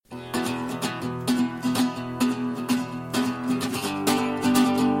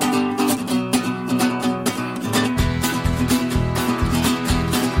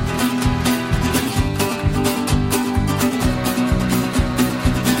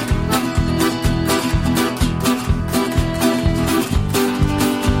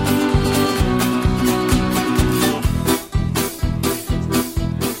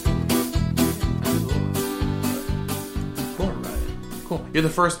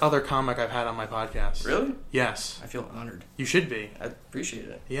first other comic I've had on my podcast. Really? Yes. I feel honored. You should be. I appreciate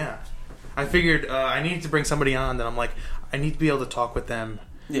it. Yeah. I figured I needed to bring somebody on that I'm like, I need to be able to talk with them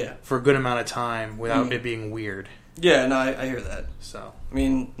for a good amount of time without it being weird. Yeah, no, I hear that. So, I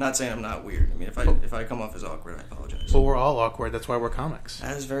mean, not saying I'm not weird. I mean, if I come off as awkward, I apologize. Well, we're all awkward. That's why we're comics.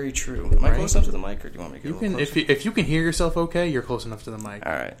 That is very true. Am I close enough to the mic, or do you want me to get a little closer? If you can hear yourself okay, you're close enough to the mic.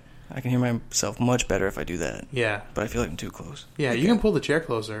 All right. I can hear myself much better if I do that. Yeah. But I feel like I'm too close. Yeah, you can pull the chair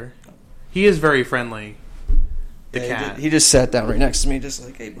closer. He is very friendly. The cat. He just sat down right next to me, just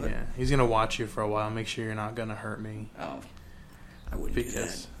like, hey, bud. Yeah, he's going to watch you for a while, make sure you're not going to hurt me. Oh, I wouldn't do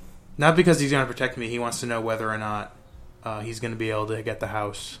that. Not because he's going to protect me. He wants to know whether or not he's going to be able to get the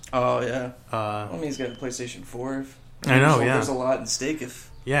house. Oh, yeah. I mean, he's got a PlayStation 4. I know, yeah. There's a lot at stake. If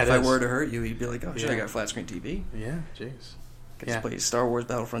I were to hurt you, he'd be like, oh, shit, I got a flat screen TV. Yeah, jeez. Get to play Star Wars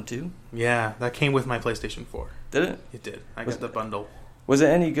Battlefront 2. Yeah, that came with my PlayStation 4. Did it? It did. I got the bundle. Was it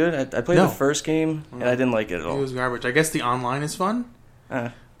any good? I played the first game, and I didn't like it at all. It was garbage. I guess the online is fun,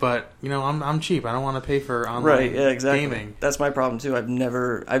 but, you know, I'm cheap. I don't want to pay for online gaming. That's my problem, too.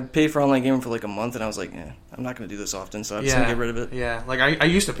 I paid for online gaming for like a month, and I was like, I'm not going to do this often, so I'm just going to get rid of it. Yeah, like, I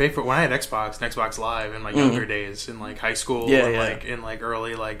used to pay for it when I had Xbox Live in my younger days, in, like, high school, like, in, like,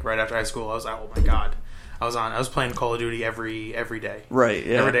 early, like, right after high school. I was like, oh, my God. I was playing Call of Duty every day. Right,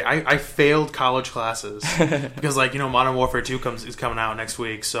 yeah. Every day. I failed college classes because, like, you know, Modern Warfare 2 is coming out next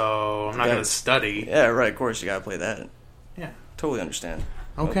week, so I'm not going to study. Yeah, right, of course, you got to play that. Yeah. Totally understand.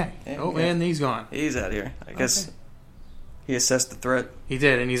 Okay. And he's gone. He's out of here. I guess he assessed the threat. He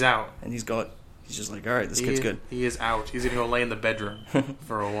did, and he's out. And he's gone. He's just like, all right, this kid's good. He is out. He's going to go lay in the bedroom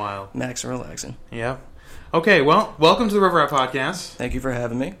for a while. Max and relaxing. Yep. Okay, well, welcome to the River Out Podcast. Thank you for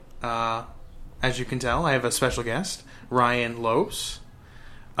having me. As you can tell, I have a special guest, Ryan Lopes,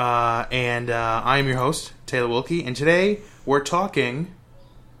 and I am your host, Taylor Wilkie, and today we're talking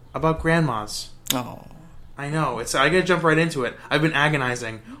about grandmas. Oh. I know. I gotta jump right into it. I've been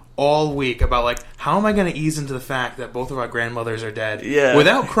agonizing all week about, like, how am I going to ease into the fact that both of our grandmothers are dead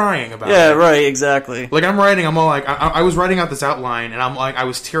without crying about it. Yeah, right, exactly. Like, I'm all like, I was writing out this outline, and I'm like, I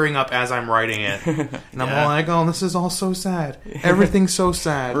was tearing up as I'm writing it. And I'm all like, oh, this is all so sad. Everything's so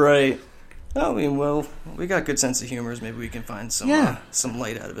sad. Right. I mean, well, we got good sense of humor. Maybe we can find some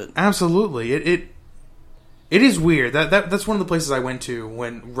light out of it. Absolutely. It is weird. That's one of the places I went to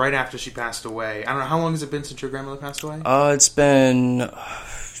right after she passed away. I don't know, how long has it been since your grandmother passed away? It's been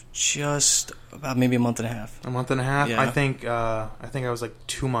just about maybe a month and a half. A month and a half? Yeah. I think I was like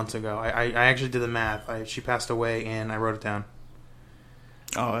 2 months ago. I actually did the math. She passed away, and I wrote it down.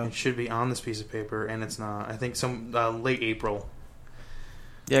 Oh, it should be on this piece of paper, and it's not. I think some late April.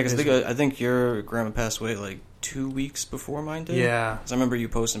 Yeah, because I think your grandma passed away like 2 weeks before mine did. Yeah. Because I remember you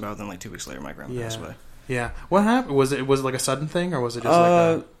posting about it, then like 2 weeks later my grandma passed away. Yeah. What happened? Was it like a sudden thing, or was it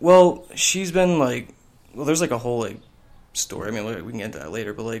just Well, she's been like... Well, there's like a whole like story. I mean, we can get into that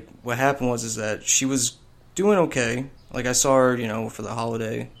later. But like, what happened was that she was doing okay. Like, I saw her, for the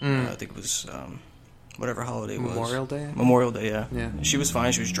holiday. I think it was... whatever holiday it was. Memorial Day? Memorial Day, yeah. Yeah. She was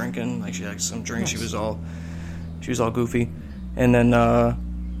fine. She was drinking. Like, she had some drinks. Nice. She was all goofy. And then a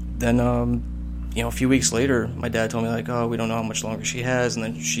few weeks later, my dad told me, like, oh, we don't know how much longer she has. And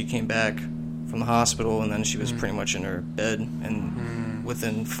then she came back from the hospital, and then she was pretty much in her bed. And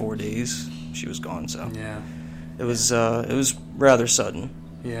within 4 days, she was gone. So it was rather sudden.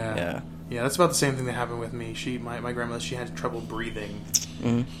 Yeah. Yeah, that's about the same thing that happened with me. My grandmother, she had trouble breathing,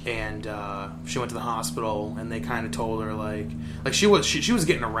 and she went to the hospital, and they kind of told her like she was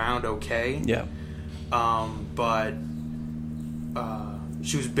getting around okay. Yeah. But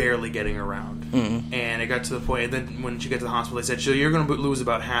she was barely getting around, and it got to the point. And then when she got to the hospital, they said, "So you're going to lose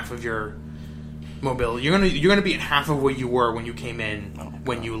about half of your mobility. You're going to be at half of what you were when you came in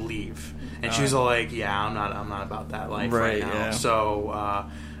when you leave." And she was like, "Yeah, I'm not about that life right now. Yeah. So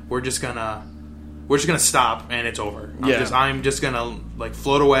we're just gonna stop, and it's over. I'm just gonna like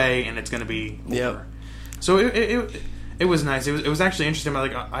float away, and it's gonna be over." Yep. So it was nice. It was actually interesting.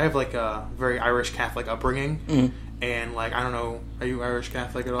 I have like a very Irish Catholic upbringing. And, like, I don't know, are you Irish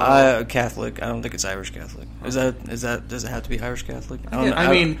Catholic at all? Catholic. I don't think it's Irish Catholic. Is that, does it have to be Irish Catholic?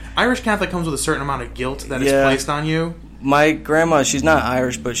 I mean, Irish Catholic comes with a certain amount of guilt that is placed on you. My grandma, she's not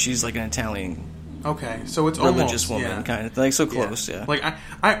Irish, but she's, like, an Italian. Okay, so it's religious almost, woman, kind of. Like, so close, yeah. Like,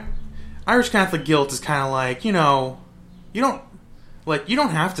 Irish Catholic guilt is kind of like, you don't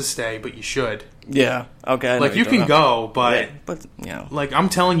have to stay, but you should. Yeah, okay. Like, you can go, but, yeah. Like, I'm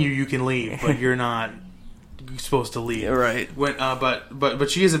telling you can leave, but you're not... supposed to leave, right? When,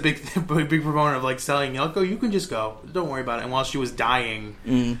 but she is a big proponent of like telling you, "Go, you can just go. Don't worry about it." And while she was dying,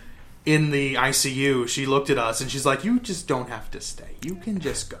 in the ICU, she looked at us and she's like, "You just don't have to stay. You can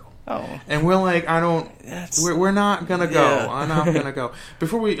just go." Oh. And we're like, "I don't. We're not gonna go. Yeah. I'm not gonna go."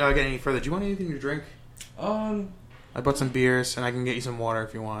 Before we get any further, do you want anything to drink? I bought some beers, and I can get you some water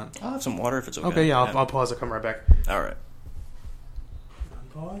if you want. I'll have some water if it's okay. Okay, yeah, I'll pause. I'll come right back. All right.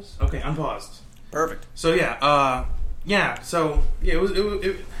 Unpause? Okay, unpaused. Perfect. So, it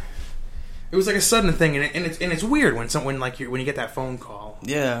was like a sudden thing, and it's weird when when you get that phone call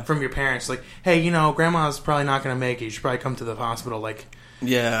from your parents, like, "Hey, Grandma's probably not going to make it. You should probably come to the hospital,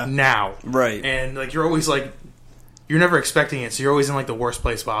 now." Right. And, you're always, you're never expecting it, so you're always in, the worst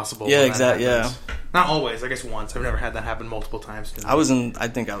place possible. Yeah, exactly, yeah. Not always, I guess once. I've never had that happen multiple times. I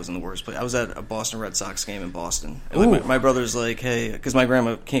think I was in the worst place. I was at a Boston Red Sox game in Boston. And my brother's like, "Hey," because my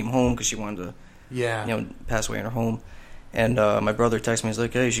grandma came home because she wanted to, pass away in her home. And my brother texted me, he's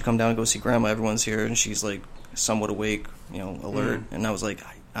like, "Hey, you should come down and go see Grandma. Everyone's here." And she's, somewhat awake, alert. And I was like,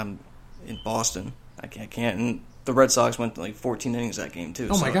 I'm in Boston. I can't. And the Red Sox went to, 14 innings that game, too.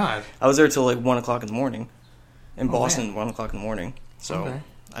 Oh, my God. I was there till, 1 o'clock in the morning. In Boston, man. 1 o'clock in the morning. So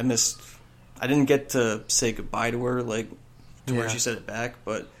I didn't get to say goodbye to her, where she said it back,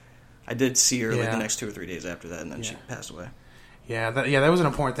 but I did see her, the next 2 or 3 days after that, and then she passed away. Yeah, that was an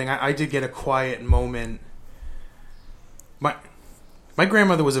important thing. I did get a quiet moment. My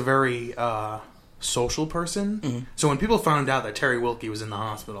grandmother was a very social person, so when people found out that Terry Wilkie was in the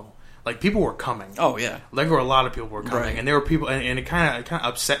hospital, people were coming. Oh yeah, there were a lot of people were coming, right. And there were people, and it kind of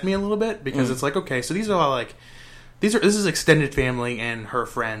upset me a little bit because it's okay, so these are all this is extended family and her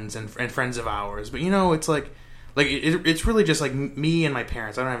friends and friends of ours, but it's it's really just me and my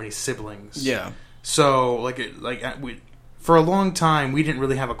parents. I don't have any siblings. Yeah. So for a long time, we didn't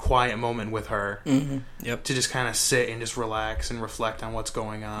really have a quiet moment with her to just kind of sit and just relax and reflect on what's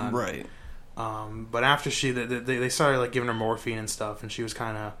going on. Right. But after they started giving her morphine and stuff, and she was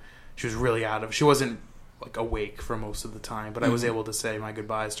really out of. She wasn't awake for most of the time, but I was able to say my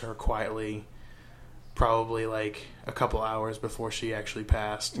goodbyes to her quietly, probably a couple hours before she actually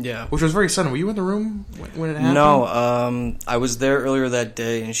passed. Yeah. Which was very sudden. Were you in the room when it happened? No. I was there earlier that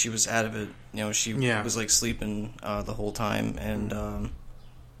day, and she was out of it. She was sleeping the whole time, and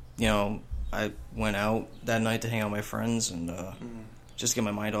I went out that night to hang out with my friends and just get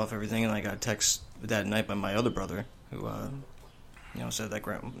my mind off everything. And I got a text that night by my other brother who said that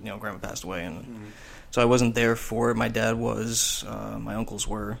grandma passed away, and so I wasn't there for it. My dad was, my uncles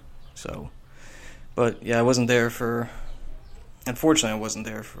were, so. But yeah, I wasn't there for. Unfortunately, I wasn't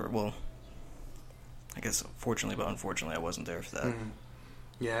there for. Well, I guess fortunately, but unfortunately, I wasn't there for that. Mm-hmm.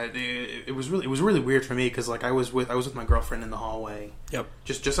 Yeah, it was really weird for me because I was with my girlfriend in the hallway. Yep.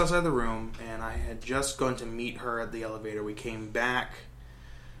 Just outside the room, and I had just gone to meet her at the elevator. We came back.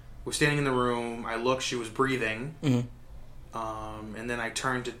 We're standing in the room. I looked. She was breathing. And then I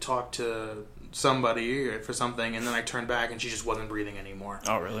turned to talk to somebody for something, and then I turned back, and she just wasn't breathing anymore.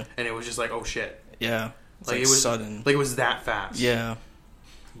 Oh, really? And it was just oh shit. Yeah. It was sudden. It was that fast. Yeah.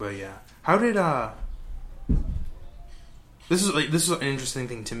 But yeah, how did This is an interesting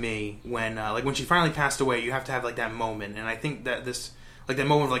thing to me when she finally passed away. You have to have that moment, and I think that this that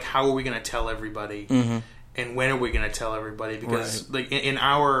moment of how are we going to tell everybody, and when are we going to tell everybody? Because in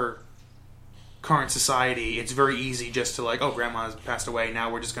our current society, it's very easy just to grandma's passed away.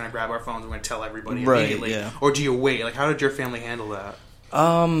 Now we're just going to grab our phones. We're going to tell everybody immediately. Yeah. Or do you wait? How did your family handle that?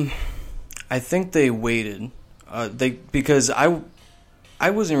 I think they waited. Because I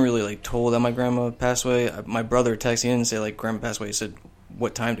wasn't really told that my grandma passed away. My brother texted. He didn't say grandma passed away. He said,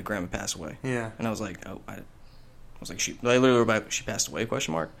 "What time did grandma pass away?" Yeah. And I was like, she passed away? ?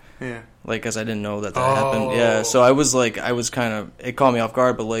 Yeah. Because I didn't know that happened. Yeah. So I was kind of, it caught me off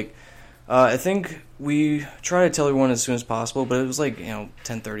guard. But I think we try to tell everyone as soon as possible. But it was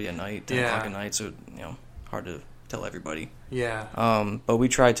 10:30 at night, 10 o'clock at night. So hard to tell everybody. Yeah. But we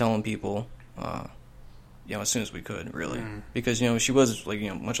tried telling people. As soon as we could, really. Because, she was,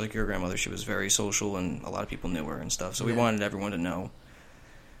 much like your grandmother, she was very social, and a lot of people knew her and stuff. So we wanted everyone to know,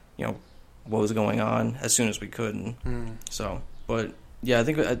 what was going on as soon as we could. And so, but, yeah, I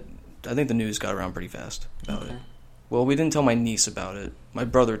think the news got around pretty fast about it. Well, we didn't tell my niece about it. My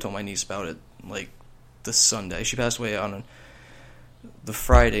brother told my niece about it, the Sunday. She passed away on the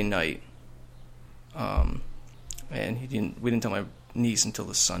Friday night. And we didn't tell my niece until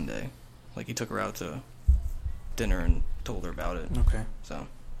the Sunday. He took her out to dinner and told her about it. Okay. So,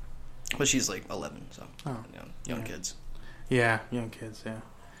 but she's 11, so young kids. Yeah, young kids. Yeah,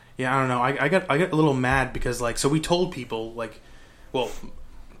 yeah. I don't know. I got a little mad because so we told people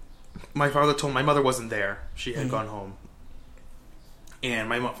my mother wasn't there. She had gone home, and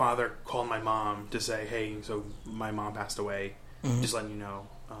my father called my mom to say, "Hey, so my mom passed away. Just letting you know."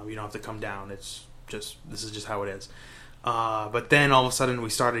 You don't have to come down. This is just how it is. But then all of a sudden we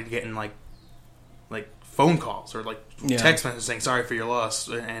started getting like phone calls or like text messages saying sorry for your loss,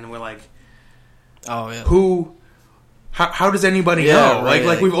 and we're like, oh yeah, who? How does anybody know? Right,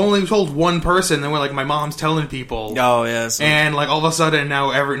 like we've only told one person, then we're like, my mom's telling people. Oh yeah, and like all of a sudden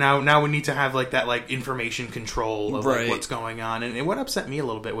now we need to have like that like information control of like what's going on. And what upset me a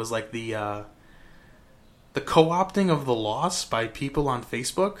little bit was like the co-opting of the loss by people on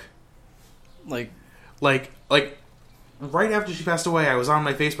Facebook. Like right after she passed away, I was on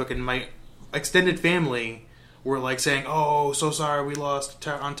my Facebook and my extended family were like saying, "Oh, so sorry, we lost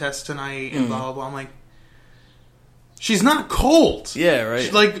on test tonight," and blah blah blah. I'm like, she's not cold. Yeah, right.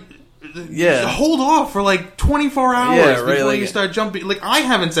 She's like, hold off for like 24 hours before you start jumping. Like, I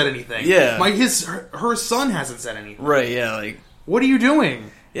haven't said anything. Yeah. Her son hasn't said anything. Right, yeah, like... What are you doing?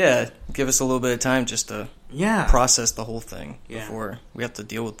 Yeah, give us a little bit of time just to process the whole thing before we have to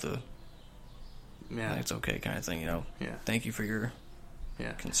deal with the... Yeah. It's okay kind of thing, you know? Yeah. Thank you for your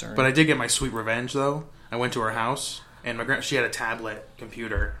concern. But I did get my sweet revenge, though. I went to her house... And she had a tablet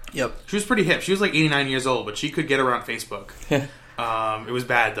computer. Yep. She was pretty hip. She was like 89 years old, but she could get around Facebook. It was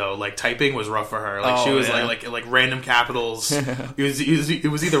bad though. Like typing was rough for her. Like she was like random capitals.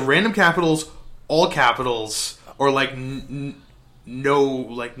 it was either random capitals, all capitals, or like no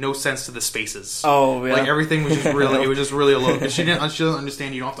sense to the spaces. Oh yeah. Like everything was just really. It was just really low. She doesn't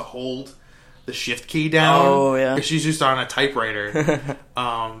understand. You don't have to hold the shift key down. Oh yeah. Because she's just on a typewriter.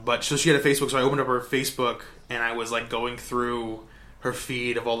 But so she had a Facebook. So I opened up her Facebook. And I was like going through her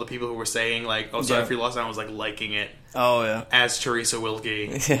feed of all the people who were saying like, "Oh, sorry for your loss," and I was like liking it. Oh yeah, as Teresa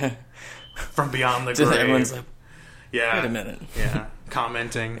Wilkie, yeah, from beyond the grave. Everyone's like, wait a minute,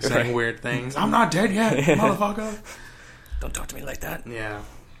 commenting, saying weird things. I'm not dead yet, motherfucker. Don't talk to me like that. Yeah.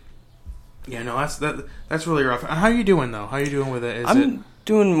 No, that's really rough. How are you doing though? How are you doing with it? I'm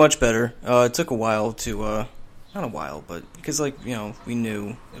doing much better. It took a while to, not a while, but because like we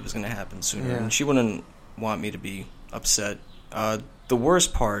knew it was going to happen sooner, and she wouldn't want me to be upset. The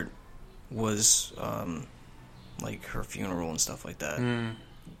worst part was like her funeral and stuff like that.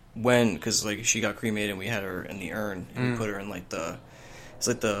 Because like she got cremated and we had her in the urn and we put her in like it's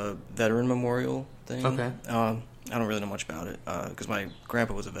like the veteran memorial thing. Okay. I don't really know much about it because my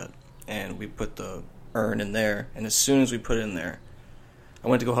grandpa was a vet, and we put the urn in there, and as soon as we put it in there, I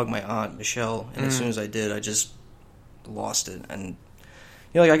went to go hug my aunt Michelle, and as soon as I did, I just lost it. And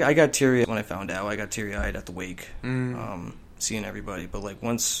like I got teary-eyed when I found out. I got teary-eyed at the wake, seeing everybody. But like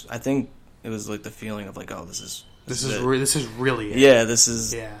once, I think it was like the feeling of like, oh, this is really it. Yeah, this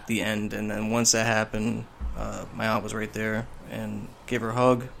is the end. And then once that happened, my aunt was right there and gave her a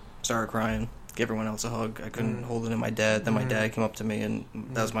hug, started crying, gave everyone else a hug. I couldn't hold it in. My dad. Then my dad came up to me, and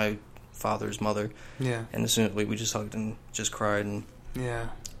that was my father's mother. Yeah. And as soon as we just hugged and just cried, and it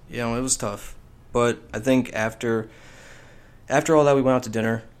was tough. But I think after all that, we went out to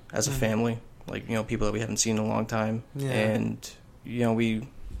dinner as a family, like, people that we haven't seen in a long time. Yeah. And, we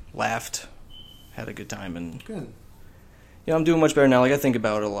laughed, had a good time. And, good. I'm doing much better now. Like, I think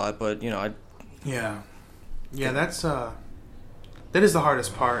about it a lot, but, Yeah, that's, that is the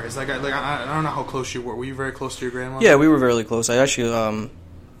hardest part. It's like I don't know how close you were. Were you very close to your grandma? Yeah, we were very close. I actually,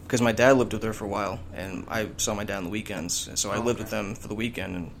 because my dad lived with her for a while, and I saw my dad on the weekends. And so I lived with them for the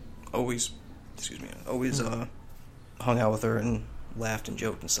weekend and always hung out with her and laughed and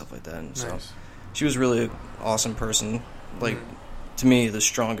joked and stuff like that. And so she was really an awesome person. Like, to me, the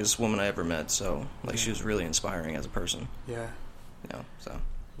strongest woman I ever met. So, like, she was really inspiring as a person. Yeah. So.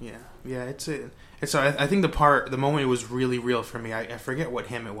 Yeah, it's. I think the moment it was really real for me. I forget what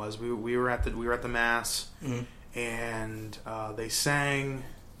hymn it was. We were at the mass, and they sang.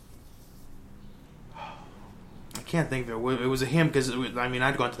 I can't think of it. It was a hymn because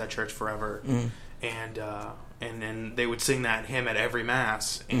I'd gone to that church forever, and then they would sing that hymn at every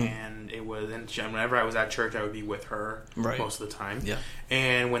mass, and it was. And whenever I was at church, I would be with her most of the time. Yeah.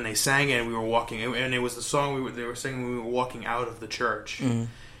 And when they sang it, and we were walking, and it was the song they were singing when we were walking out of the church.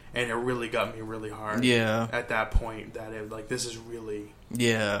 And it really got me really hard. Yeah. At that point, that this is really.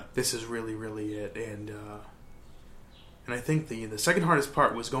 Yeah. This is really, really it, and I think the second hardest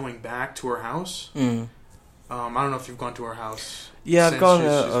part was going back to her house. I don't know if you've gone to her house. Yeah, I've gone.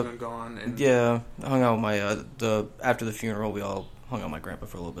 She's been gone. And I hung out with my after the funeral. We all hung out with my grandpa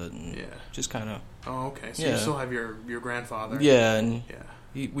for a little bit, and just kind of. Oh, okay. So you still have your grandfather. Yeah, and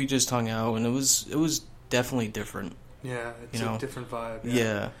we just hung out, and it was definitely different. Yeah, it's a different vibe.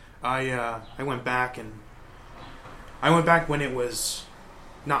 Yeah. I went back when it was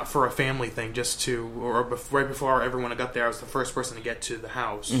not for a family thing, just right before everyone got there. I was the first person to get to the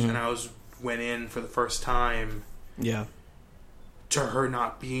house, and I went in for the first time. Yeah. to her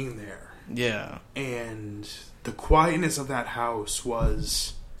not being there. Yeah. And the quietness of that house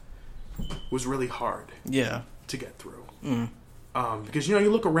was really hard. Yeah. To get through. Mm. Because, you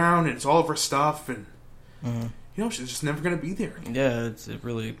look around and it's all of her stuff and, she's just never going to be there anymore. Yeah, it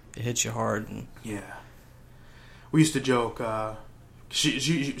really hits you hard. And... Yeah. We used to joke,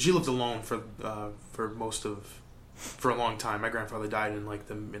 she lived alone for a long time. My grandfather died in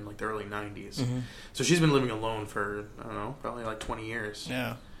the early 90s. Mm-hmm. So she's been living alone for, I don't know, probably 20 years.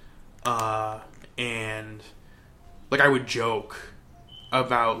 Yeah. And I would joke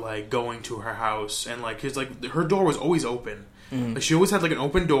about going to her house and cause her door was always open. Mm-hmm. She always had an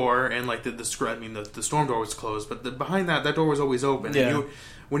open door and the storm door was closed, but behind that door was always open. Yeah. And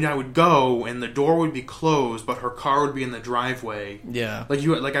when I would go and the door would be closed, but her car would be in the driveway. Yeah.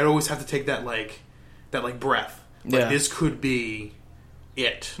 I'd always have to take that breath. This could be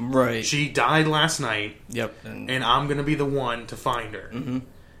it. Right. She died last night. Yep. And I'm gonna be the one to find her. Mm-hmm.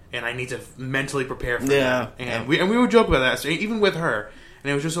 And I need to mentally prepare for that. And we would joke about that, so even with her. And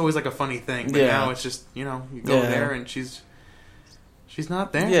it was just always a funny thing. But now it's just, you go there and she's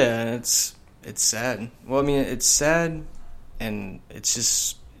not there. Yeah, it's sad. Well, I mean, it's sad and it's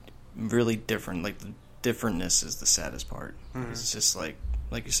just really different. The differentness is the saddest part. Mm-hmm. It's just like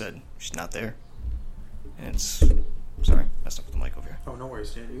you said, she's not there. And it's... Sorry, messed up with the mic over here. Oh, no worries,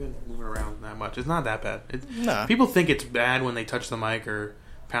 dude. You can move it around that much. It's not that bad. Nah. People think it's bad when they touch the mic or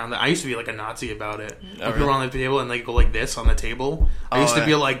pound it. I used to be a Nazi about it. When people really? are on the table and they go like this on the table. I used to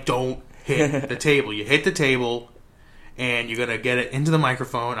be don't hit the table. You hit the table and you're going to get it into the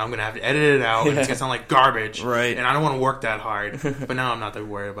microphone. I'm going to have to edit it out and it's going to sound like garbage. Right. And I don't want to work that hard. But now I'm not that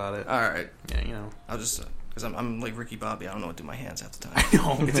worried about it. All right. Yeah, I'll just... Because I'm like Ricky Bobby. I don't know what to do with my hands half the time. I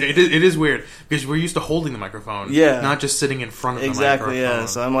know. It is weird. Because we're used to holding the microphone. Yeah. Not just sitting in front of the microphone. Exactly, yeah.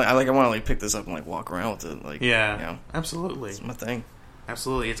 So I want to pick this up and walk around with it. Yeah. Absolutely. It's my thing.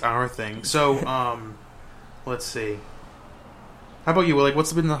 Absolutely. It's our thing. So, let's see. How about you? Well,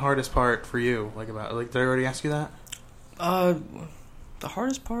 what's been the hardest part for you? Did I already ask you that? The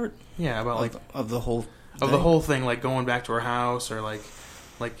hardest part? Yeah, about of the whole thing? Of the whole thing, going back to her house or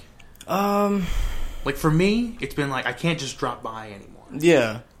for me, it's been I can't just drop by anymore.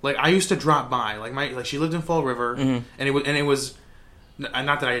 Yeah. I used to drop by. She lived in Fall River, mm-hmm. and it was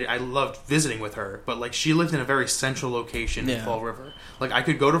not that I loved visiting with her, but she lived in a very central location in Fall River. I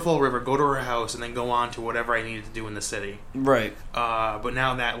could go to Fall River, go to her house, and then go on to whatever I needed to do in the city. Right. But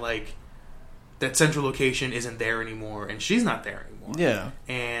now that that central location isn't there anymore, and she's not there anymore. Yeah.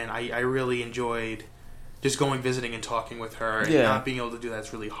 And I really enjoyed just going visiting and talking with her, and not being able to do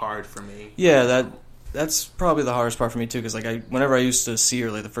that's really hard for me. Yeah, that's probably the hardest part for me too, because whenever I used to see her,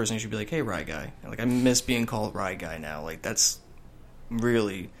 the first thing she'd be like, "Hey, Rye Guy." I miss being called Rye Guy now. That's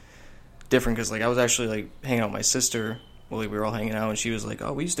really different because I was actually hanging out with my sister while we were all hanging out, and she was like,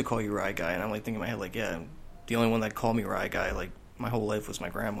 "Oh, we used to call you Rye Guy," and I'm thinking in my head yeah, the only one that called me Rye Guy my whole life was my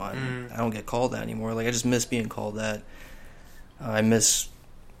grandma, and I don't get called that anymore. I just miss being called that. I miss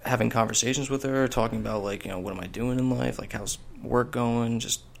having conversations with her, talking about what am I doing in life, how's work going,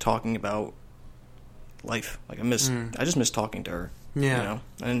 just talking about life. I just miss talking to her. Yeah.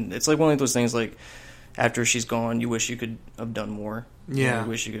 And it's one of those things after she's gone, you wish you could have done more. Yeah. You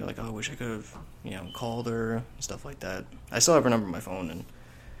wish you could I wish I could have called her and stuff like that. I still have her number on my phone, and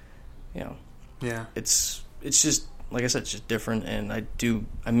yeah, it's just like I said, it's just different, and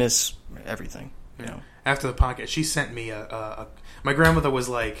I miss everything. After the podcast, she sent me my grandmother was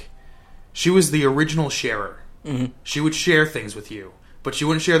she was the original sharer. Mm-hmm. She would share things with you. But she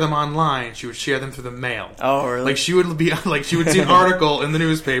wouldn't share them online. She would share them through the mail. Oh, really? She would she would see an article in the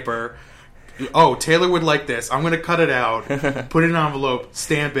newspaper. Oh, Taylor would like this. I'm going to cut it out, put it in an envelope,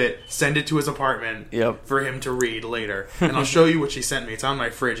 stamp it, send it to his apartment for him to read later. And I'll show you what she sent me. It's on my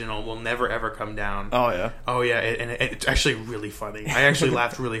fridge, and it will never, ever come down. Oh, yeah? Oh, yeah. It's actually really funny. I actually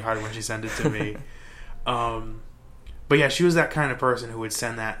laughed really hard when she sent it to me. But yeah, she was that kind of person who would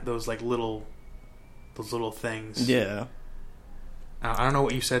send those little things. Yeah. I don't know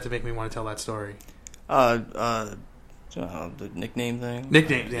what you said to make me want to tell that story. The nickname thing?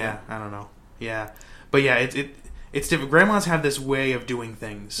 Nicknames, yeah. I don't know. Yeah. But yeah, it's different. Grandmas have this way of doing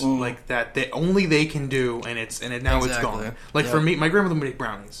things that only they can do, and now it's gone. For me, my grandmother would make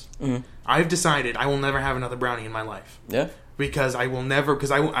brownies. Mm-hmm. I've decided I will never have another brownie in my life. Yeah. Because I will never, because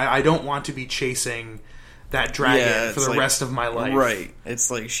I don't want to be chasing that dragon for the rest of my life. Right.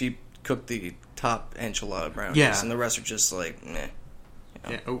 It's she cooked the top enchilada brownies, and the rest are just meh.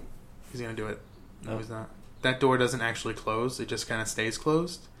 Yeah. Oh, he's going to do it. No, he's not. That door doesn't actually close. It just kind of stays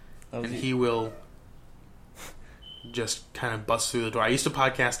closed. And he will just kind of bust through the door. I used to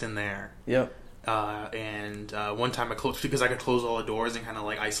podcast in there. Yep. And one time I closed, because I could close all the doors and kind of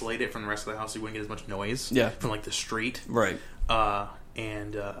like isolate it from the rest of the house so you wouldn't get as much noise from like the street. Right.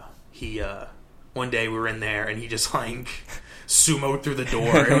 And he, one day we were in there and he just like sumoed through the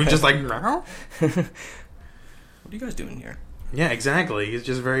door and we just like, what are you guys doing here? Yeah, exactly. He's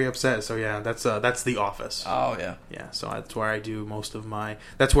just very upset. So yeah, that's The Office. Oh yeah. Yeah, so that's where I do most of my.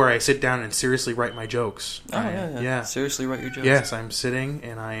 That's where I sit down and seriously write my jokes. Oh yeah. Seriously write your jokes. Yes, I'm sitting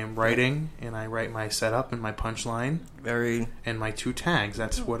and I am writing and I write my setup and my punchline. And my 2 tags.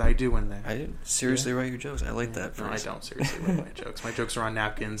 That's what I do in there. I seriously write your jokes. I like that. No, I don't seriously write my jokes. My jokes are on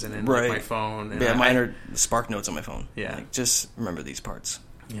napkins and in like, my phone. And mine are Spark Notes on my phone. Yeah. Like, just remember these parts.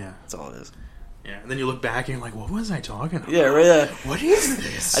 Yeah, that's all it is. Yeah, and then you look back and you're like, what was I talking about? Yeah, right. Yeah. What is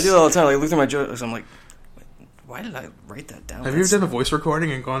this? I do it all the time. Like, I look through my jokes, I'm like, why did I write that down? Have you ever done a voice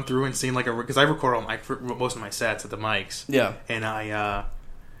recording and gone through and seen like because I record all most of my sets at the mics. Yeah. And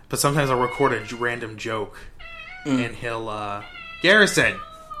but sometimes I'll record a random joke, and he'll, Garrison,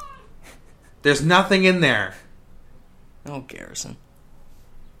 there's nothing in there. Oh, Garrison.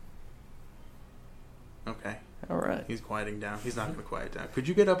 Okay. All right. He's quieting down. He's not going to quiet down. Could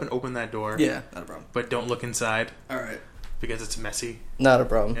you get up and open that door? Yeah, not a problem. But don't look inside. All right. Because it's messy. Not a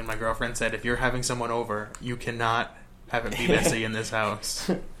problem. And my girlfriend said, if you're having someone over, you cannot have it be messy in this house.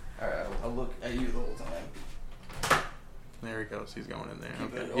 All right, I'll look at you the whole time. There he goes. He's going in there.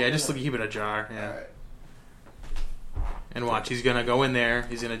 Okay. Yeah, just keep it ajar. Yeah. All right. And watch. He's going to go in there.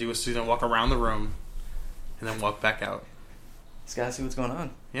 He's going to walk around the room and then walk back out. He's got to see what's going on.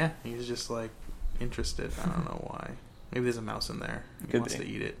 Yeah, he's just like interested. I don't know why. Maybe there's a mouse in there. He wants to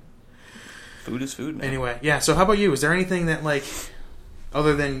eat it. Food is food, man. Anyway, yeah, so how about you? Is there anything that, like,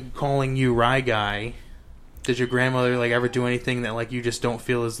 other than calling you Rye Guy, did your grandmother, like, ever do anything that, like, you just don't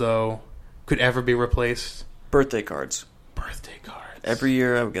feel as though could ever be replaced? Birthday cards. Birthday cards. Every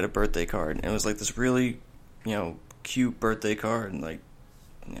year I would get a birthday card. And it was, like, this really, cute birthday card. And, like,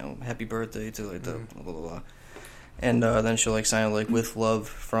 happy birthday to, like, the blah, blah, blah. And then she'll, like, sign it, like, with love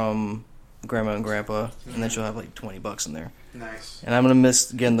from Grandma and Grandpa. And then she'll have, like, $20 in there. Nice. And I'm gonna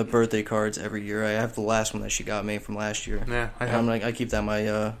miss getting the birthday cards every year. I have the last one that she got me from last year. Yeah, I keep that in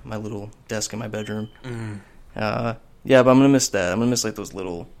my little desk in my bedroom. Yeah, but I'm gonna miss that. I'm gonna miss like those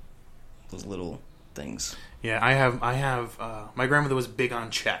little things. Yeah, I have. My grandmother was big on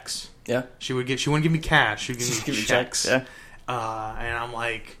checks. Yeah, she wouldn't give me cash. She'd give me checks. Yeah, and I'm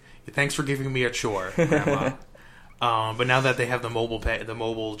like, thanks for giving me a chore, Grandma. But now that they have the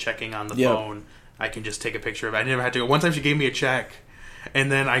mobile checking on the phone. I can just take a picture of it. I never had to go. One time she gave me a check,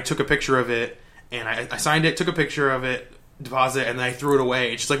 and then I took a picture of it, and I signed it, took a picture of it, deposit, and then I threw it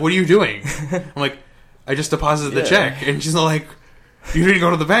away. And she's like, what are you doing? I'm like, I just deposited the check. And she's like, you need to go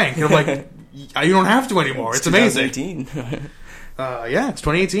to the bank. And I'm like, you don't have to anymore. It's amazing. 2018. Yeah, it's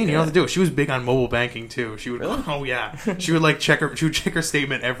 2018. You don't have to do it. She was big on mobile banking, too. She would, oh, yeah. She would, like, check her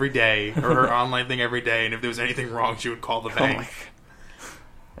statement every day, or her online thing every day, and if there was anything wrong, she would call the bank. Oh, my God.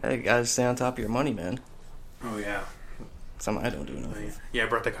 You gotta stay on top of your money, man. Oh yeah, something I don't do enough. Yeah,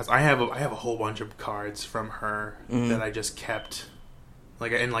 birthday cards. I have a whole bunch of cards from her that I just kept,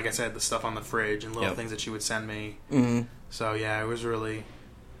 like I said, the stuff on the fridge and little things that she would send me. So yeah, it was really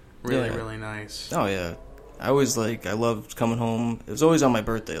nice. Oh yeah, I loved coming home. It was always on my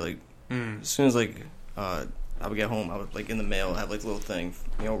birthday. Like as soon as I would get home, I would like in the mail have like a little thing,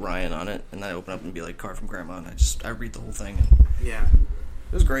 Ryan on it, and then I open up and be like card from Grandma, and I read the whole thing. Yeah.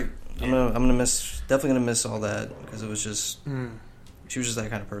 It was great. Yeah. I'm gonna definitely gonna miss all that because it was just she was just that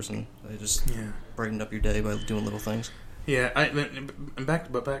kind of person. They just brightened up your day by doing little things. Yeah,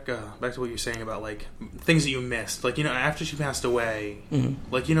 back to what you're saying about like things that you missed. Like after she passed away,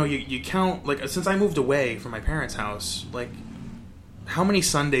 like you count like since I moved away from my parents' house, like how many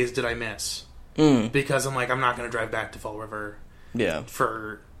Sundays did I miss? Because I'm like I'm not gonna drive back to Fall River. Yeah.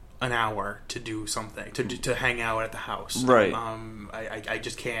 For an hour to do something to hang out at the house, right? I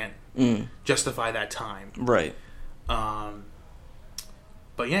just can't justify that time, right? But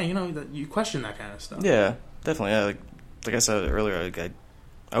yeah, you question that kind of stuff. Yeah, definitely. Yeah, like I said earlier, I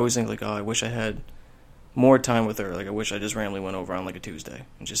always think like, oh, I wish I had more time with her. Like I wish I just randomly went over on like a Tuesday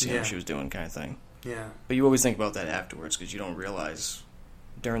and just see how she was doing, kind of thing. Yeah. But you always think about that afterwards because you don't realize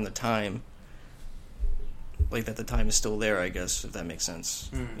during the time. Like that the time is still there, I guess, if that makes sense.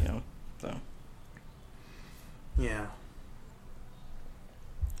 So. Yeah.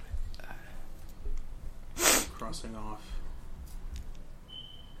 Crossing off.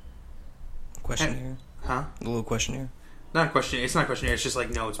 Questionnaire? Huh? A little questionnaire? Not a questionnaire. It's not a questionnaire. It's just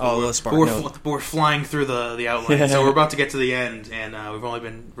like notes. We're flying through the outline. So we're about to get to the end, and we've only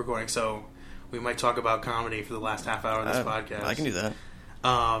been recording, so we might talk about comedy for the last half hour of this podcast. I can do that.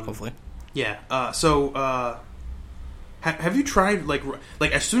 Hopefully. Yeah. Have you tried like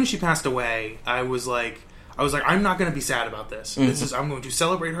as soon as she passed away, I was like I'm not going to be sad about this. Mm-hmm. I'm going to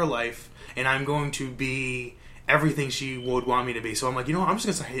celebrate her life, and I'm going to be everything she would want me to be. So I'm like, you know what? I'm just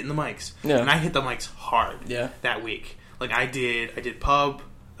going to start hitting the mics. Yeah. And I hit the mics hard. Yeah. That week. Like I did Pub,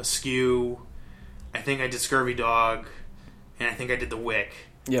 Askew, I think I did Scurvy Dog, and I think I did the Wick.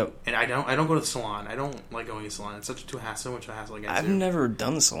 Yep. And I don't go to the salon. I don't like going to the salon. It's so much a hassle to get to. I've never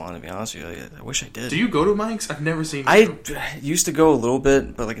done the salon, to be honest with you. I wish I did. Do you go to mics? I've never seen you. I used to go a little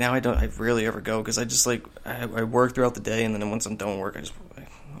bit, but like now I don't. I rarely ever go because I just like I work throughout the day, and then once I'm done work,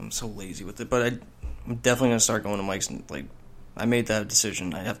 I'm so lazy with it. But I'm definitely gonna start going to mics. And like I made that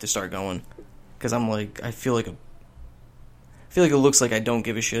decision. I have to start going because I'm like I feel like it looks like I don't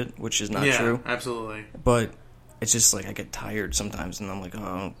give a shit, which is not true. Absolutely. But it's just like I get tired sometimes, and I'm like, oh,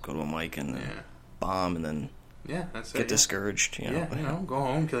 I'll go to a mic and then bomb, and then get discouraged. You know? Yeah, go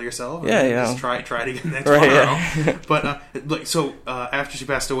home, kill yourself. Yeah, just try it again next tomorrow. Yeah. But after she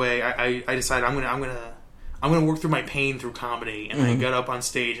passed away, I decided I'm gonna work through my pain through comedy, and I got up on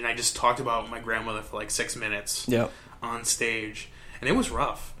stage and I just talked about my grandmother for like 6 minutes. On stage, and it was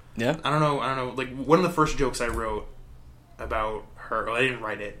rough. Yeah, I don't know. Like one of the first jokes I wrote about her. Well, I didn't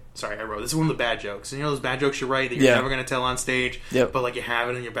write it. Sorry, I wrote. This is one of the bad jokes. And you know those bad jokes you write that you're never going to tell on stage, but like you have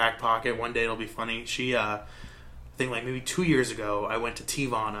it in your back pocket. One day it'll be funny. She, I think like maybe 2 years ago, I went to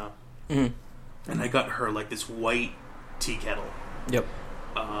Tivana, and I got her like this white tea kettle. Yep.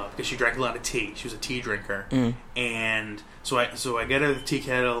 Because she drank a lot of tea. She was a tea drinker, and so I get her the tea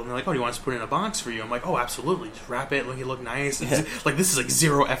kettle, and they're like, "Oh, do you want us to put it in a box for you?" I'm like, "Oh, absolutely. Just wrap it, make it look nice." Like this is like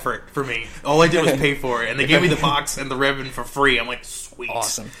zero effort for me. All I did was pay for it, and they gave me the box and the ribbon for free. I'm like, sweet,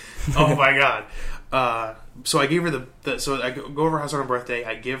 awesome. Oh my god. So I gave her so I go over her house on her birthday.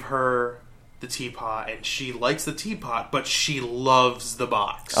 I give her the teapot, and she likes the teapot, but she loves the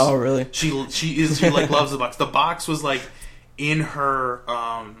box. Oh, really? She like loves the box. The box was like in her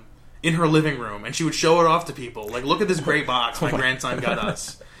living room, and she would show it off to people. Like, look at this great box my grandson got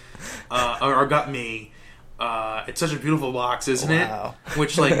us, or got me. It's such a beautiful box, isn't it?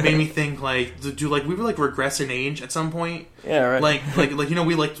 Which like made me think like, do like we were like regress in age at some point? Yeah, right. Like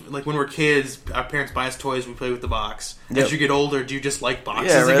we like when we're kids, our parents buy us toys, we play with the box. Yep. As you get older, do you just like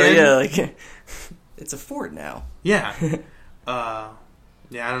boxes again? Yeah, like it's a fort now. Yeah.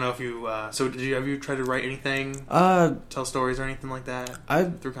 Yeah, I don't know if you. So, have you tried to write anything? Tell stories or anything like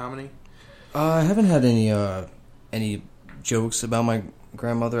that? Through comedy. I haven't had any jokes about my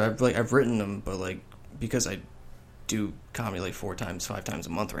grandmother. I've written them, but like because I do comedy like 5 times a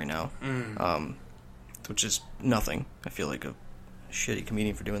month right now, which is nothing. I feel like a shitty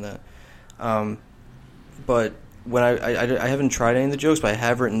comedian for doing that. But when I haven't tried any of the jokes, but I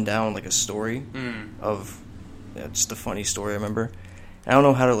have written down like a story of just a funny story I remember. I don't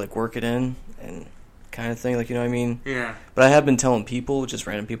know how to like work it in and kind of thing, like, you know what I mean? Yeah. But I have been telling people, just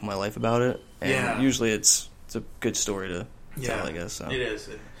random people in my life, about it, and usually it's a good story to tell, I guess. So. It is.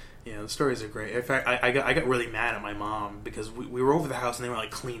 The stories are great. In fact, I got really mad at my mom because we were over the house and they were like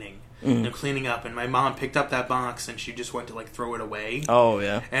cleaning. Cleaning up, and my mom picked up that box and she just went to like throw it away. Oh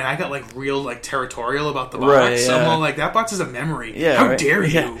yeah. And I got like real like territorial about the box. Right, yeah. I'm all like, that box is a memory. Yeah. How dare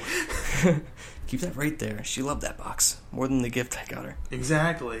you? Keep that right there. She loved that box more than the gift I got her.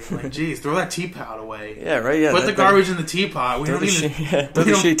 Exactly. Like, geez, throw that teapot away. Yeah, right. Yeah. Put the garbage in the teapot. Throw the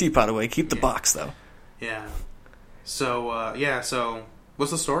shitty teapot away. Keep the box though. Yeah. So So,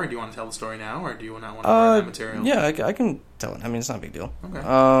 what's the story? Do you want to tell the story now, or do you not want to learn that material? Yeah, I can tell it. I mean, it's not a big deal.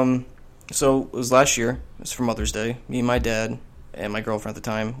 Okay. So it was last year. It was for Mother's Day. Me and my dad and my girlfriend at the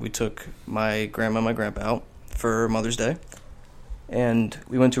time, we took my grandma and my grandpa out for Mother's Day. And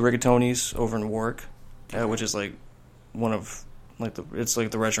we went to Rigatoni's over in Warwick, which is like one of it's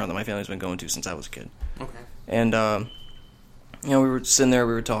like the restaurant that my family's been going to since I was a kid. Okay. And we were sitting there,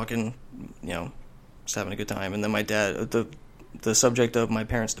 we were talking, just having a good time. And then my dad, the subject of my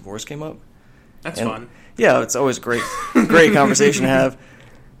parents' divorce came up. That's fun. Yeah, it's always great conversation to have.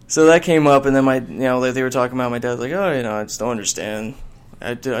 So that came up, and then they were talking about my dad, like, I just don't understand.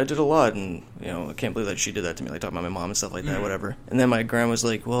 I did a lot, and I can't believe that she did that to me, like talking about my mom and stuff like that, whatever. And then my grandma was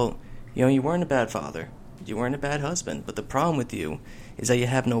like, well, you weren't a bad father, you weren't a bad husband, but the problem with you is that you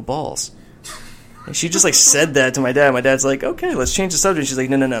have no balls. And she just like said that to my dad. My dad's like, okay, let's change the subject. She's like,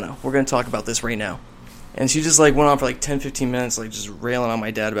 no, we're going to talk about this right now. And she just like went on for like 10-15 minutes, like just railing on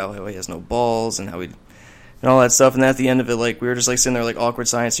my dad about how he has no balls and how and all that stuff. And then at the end of it, like we were just like sitting there like awkward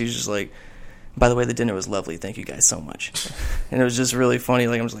silence. He was just like, by the way, the dinner was lovely. Thank you guys so much. And it was just really funny.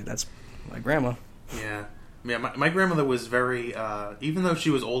 Like I'm just like, that's my grandma. Yeah. My grandmother was very, even though she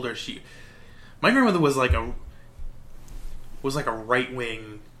was older, my grandmother was like a right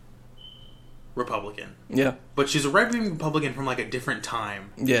wing Republican. Yeah. But she's a right-wing Republican from, like, a different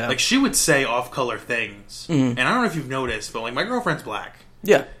time. Yeah. Like, she would say off-color things. Mm-hmm. And I don't know if you've noticed, but, like, my girlfriend's black.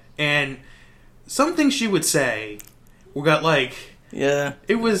 Yeah. And some things she would say got, like... Yeah.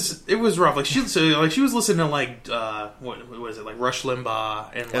 It was rough. Like, she was listening to, like, what was it? Like, Rush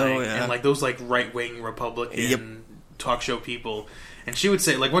Limbaugh and, like, and, like, those, like, right-wing Republican talk show people. And she would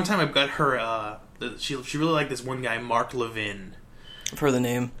say, like, one time I got her, she really liked this one guy, Mark Levin. I've heard the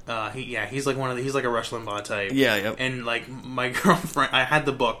name. He's like he's like a Rush Limbaugh type. Yeah, yep. And like my girlfriend, I had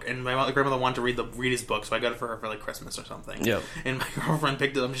the book, and my grandmother wanted to read his book, so I got it for her for like Christmas or something. Yep. And my girlfriend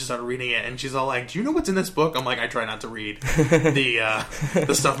picked it up and she started reading it, and she's all like, "Do you know what's in this book?" I'm like, "I try not to read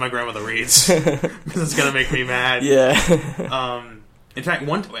the stuff my grandmother reads because it's gonna make me mad." Yeah. In fact,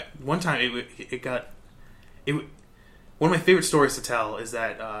 one time one of my favorite stories to tell is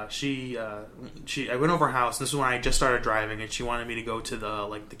that I went over her house. This is when I just started driving, and she wanted me to go to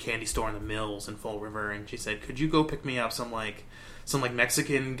the candy store in the Mills in Fall River, and she said, "Could you go pick me up some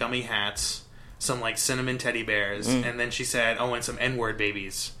Mexican gummy hats, some like cinnamon teddy bears," and then she said, "Oh, and some N-word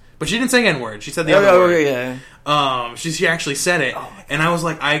babies." But she didn't say N-word. She said the other word. Yeah. She actually said it, and I was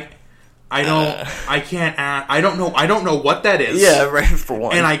like, I don't know what that is. Yeah, right, for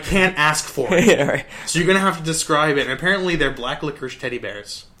one. And I can't ask for it. Yeah, right. So you're going to have to describe it. And apparently they're black licorice teddy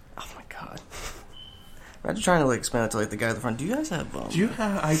bears. Oh my god. Imagine trying to like explain it to like the guy at the front. Do you guys have Do you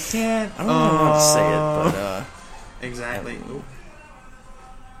have I can't I don't know how to say it, but exactly.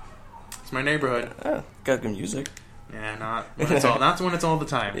 It's my neighborhood. Got good music. Yeah, not when it's all the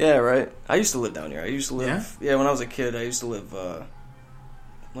time. Yeah, right. I used to live down here. I used to live when I was a kid, I used to live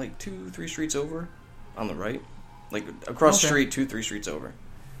like 2-3 streets over on the right, like across the street 2-3 streets over.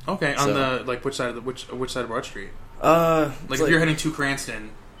 Okay, on the like which side of which side of Broad Street? Like if you're heading to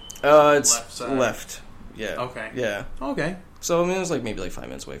Cranston, it's left side. left. Yeah. Okay. Yeah. Okay. So I mean, it was like maybe like 5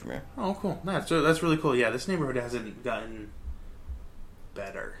 minutes away from here. Oh, cool. That's really cool. Yeah, this neighborhood hasn't gotten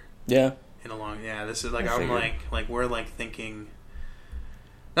better. Yeah. In a long, this is like I'm like we're like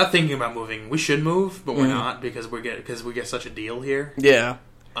not thinking about moving. We should move, but we're not because we get such a deal here. Yeah.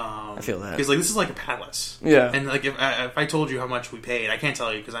 I feel that because like this is like a palace. Yeah. And like if I told you how much we paid, I can't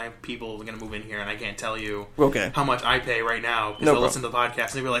tell you because I have people going to move in here, and I can't tell you how much I pay right now because they'll listen to the podcast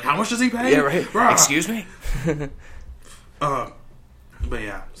and they'll be like, "How much does he pay?" Yeah, right. Rah! Excuse me. But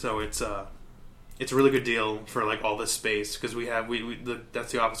yeah, so it's a really good deal for like all this space because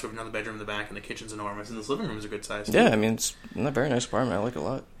that's the office. We have another bedroom in the back, and the kitchen's enormous, and this living room is a good size too. Yeah, I mean it's a very nice apartment. I like it a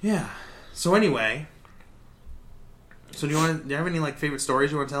lot. Yeah. So anyway, do you have any like favorite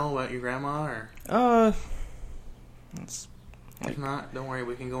stories you want to tell about your grandma or? If not, don't worry.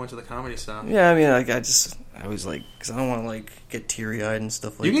 We can go into the comedy stuff. Yeah, I mean, I always like because I don't want to like get teary eyed and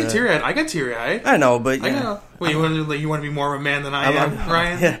stuff like that. You get teary eyed. I get teary eyed. I know, but I know. Wait, you want to be more of a man than I am,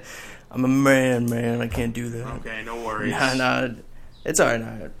 Ryan? Yeah. I'm a man. I can't do that. Okay, no worries. Nah, it's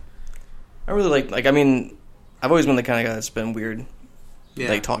alright. I really like I mean, I've always been the kind of guy that's been weird,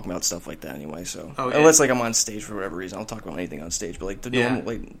 like talking about stuff like that anyway. So unless like I'm on stage for whatever reason, I'll talk about anything on stage. But like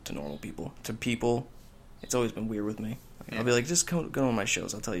to normal people, it's always been weird with me. I'll be like, just go on my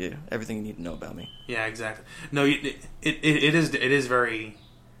shows. I'll tell you everything you need to know about me. Yeah, exactly. No, it is very.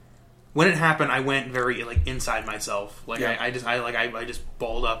 When it happened, I went very like inside myself. Like I just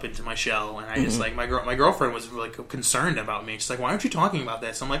balled up into my shell, and I just like my girlfriend was like concerned about me. She's like, "Why aren't you talking about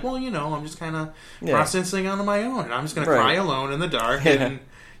this?" I'm like, "Well, I'm just kind of processing on my own, and I'm just gonna cry alone in the dark, and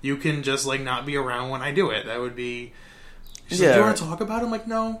you can just like not be around when I do it. That would be." She's like, "Do you want to talk about it?" I'm like,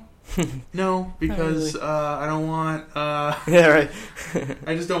 "No." No, because I don't want. Yeah, right.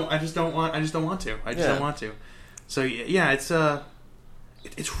 I just don't want to. So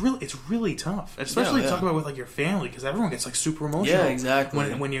it's really tough, especially talking about with like your family because everyone gets like super emotional. Yeah,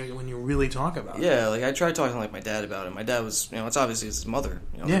 exactly. When you really talk about it. Yeah, like I tried talking to like my dad about it. My dad was, it's obviously his mother.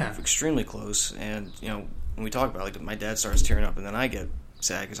 Extremely close, and when we talk about it, like my dad starts tearing up, and then I get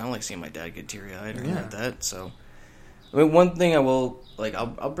sad because I don't like seeing my dad get teary eyed or anything like that. So. I mean, one thing I will, like,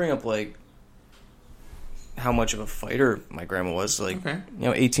 I'll bring up, like, how much of a fighter my grandma was. Like,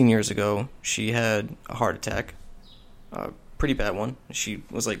 18 years ago, she had a heart attack, a pretty bad one. She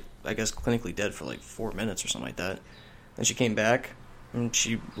was, like, I guess clinically dead for, like, 4 minutes or something like that. Then she came back, and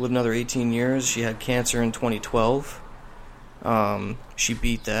she lived another 18 years. She had cancer in 2012. She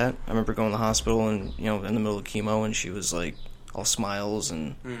beat that. I remember going to the hospital and, in the middle of chemo, and she was, like, all smiles,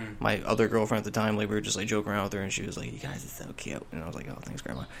 and my other girlfriend at the time, like, we were just, like, joking around with her, and she was like, "You guys are so cute," and I was like, "Oh, thanks,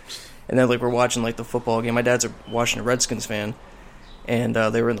 Grandma." And then, like, we're watching, like, the football game. My dad's a Washington Redskins fan, and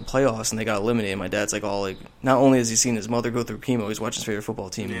they were in the playoffs, and they got eliminated. My dad's, like, all, like, not only has he seen his mother go through chemo, he's watching his favorite football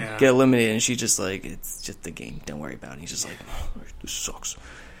team get eliminated, and she's just like, "It's just the game, don't worry about it." He's just like, "Oh, this sucks."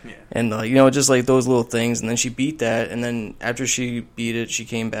 Yeah. And, you know, just like those little things. And then she beat that. And then after she beat it, she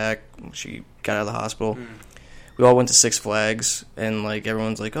came back. She got out of the hospital. We all went to Six Flags. And, like,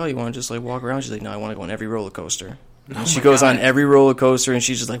 everyone's like, oh, you want to just, like, walk around? She's like, no, I want to go on every roller coaster. And she goes on every roller coaster. And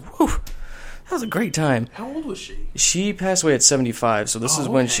she's just like, whew, that was a great time. How old was she? She passed away at 75. So this is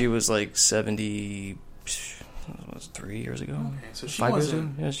when she was, like, 70... That was 3 years ago. Okay, so she 5 years ago.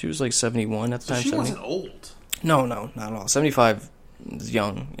 Yeah, she was like 71 at the time. She 70. wasn't old. No, not at all. 75 is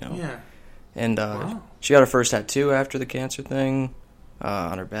young, you know. Yeah. And she got her first tattoo after the cancer thing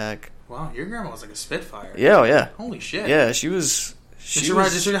on her back. Wow, your grandma was like a spitfire. Yeah, oh yeah. Holy shit. Yeah, she was. Did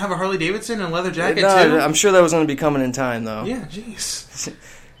she have a Harley Davidson and a leather jacket too? I'm sure that was going to be coming in time though. Yeah, jeez.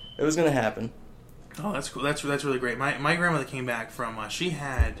 It was going to happen. Oh, that's cool. That's really great. My grandmother came back from she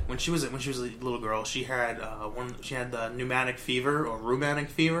had when she was a little girl. She had the pneumatic fever or rheumatic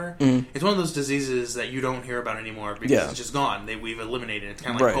fever. Mm-hmm. It's one of those diseases that you don't hear about anymore because it's just gone. We've eliminated it. It's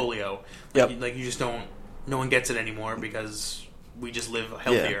kind of like polio. Like you just don't. No one gets it anymore because we just live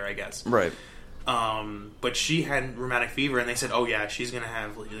healthier, I guess. Right. But she had rheumatic fever, and they said, "Oh yeah, she's gonna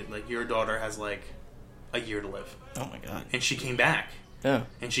have like your daughter has like a year to live." Oh my god! And she came back. Yeah.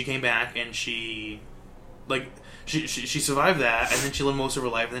 And she came back, and she survived that, and then she lived most of her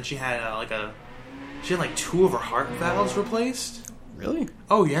life. And then she had she had 2 of her heart valves replaced. Really?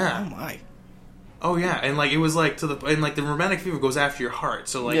 Oh yeah. Oh my. Oh yeah, and it was the rheumatic fever goes after your heart,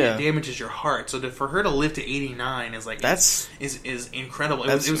 so it damages your heart. So for her to live to 89 is incredible.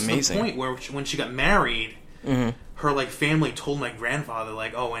 It was amazing. To the point where when she got married, her family told my grandfather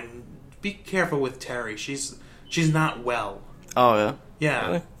oh, and be careful with Terry. She's not well. Oh yeah. Yeah.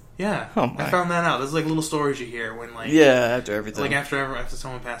 Really? Yeah. Oh my. I found that out. There's little stories you hear when after everything. After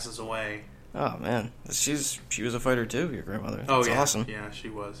someone passes away. Oh man, she was a fighter too. Your grandmother. Oh, That's awesome. Yeah, she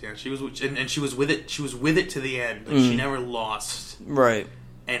was. Yeah, she was, and she was with it. She was with it to the end. She never lost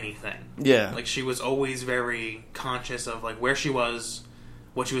anything. Yeah. She was always very conscious of where she was,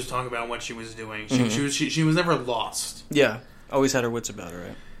 what she was talking about, what she was doing. She was never lost. Yeah. Always had her wits about her,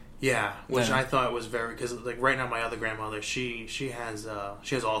 right? Yeah, which I thought was very because right now my other grandmother she has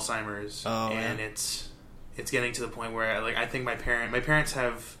Alzheimer's and it's getting to the point where I think my parents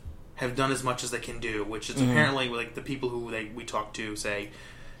have done as much as they can do, which is apparently the people who we talk to say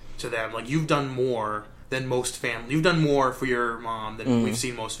to them you've done more than most families. You've done more for your mom than we've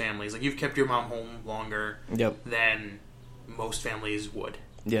seen most families. You've kept your mom home longer than most families would.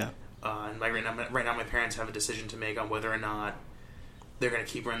 Yeah. And right now my parents have a decision to make on whether or not they're going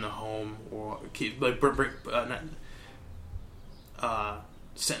to keep her in the home or keep not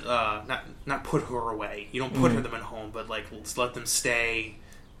put her away. You don't put them in a home, but let them stay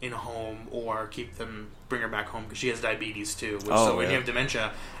in a home or bring her back home because she has diabetes too. When you have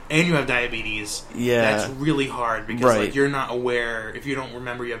dementia and you have diabetes, that's really hard because you're not aware. If you don't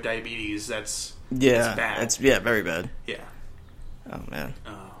remember you have diabetes, that's bad. It's very bad. Yeah. Oh man.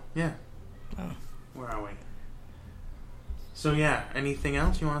 Yeah. Oh. Where are we? So yeah, anything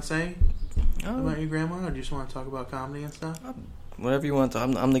else you want to say about your grandma, or do you just want to talk about comedy and stuff? Whatever you want.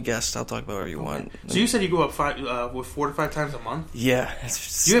 I'm the guest. I'll talk about whatever you want. So you said you go up 4 to 5 times a month? Yeah.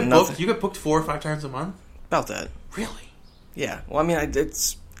 You get booked 4 or 5 times a month? About that. Really? Yeah. Well, I mean,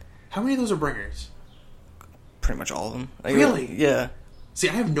 it's... How many of those are bringers? Pretty much all of them. Really? Yeah. See,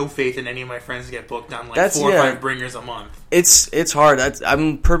 I have no faith in any of my friends to get booked on 4 or 5 bringers a month. It's hard.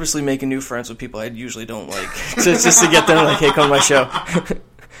 I'm purposely making new friends with people I usually don't like, just to get them hey, come to my show.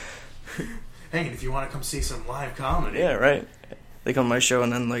 Hey, and if you want to come see some live comedy. Yeah, right. They come to my show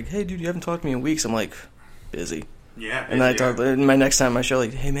and then hey, dude, you haven't talked to me in weeks. I'm busy. Yeah. And then I talk. My next time my show,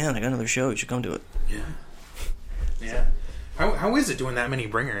 hey man, I got another show. You should come to it. Yeah. Yeah. How is it doing that many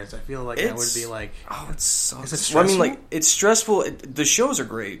bringers? I feel that would be oh, it sucks. Is it stressful? Well, I mean, it's stressful. The shows are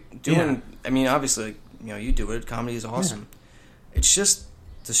great. I mean, obviously, you do it. Comedy is awesome. Yeah. It's just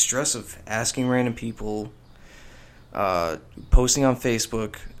the stress of asking random people, posting on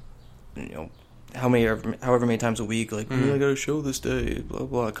Facebook, however many times a week, I got a show this day, blah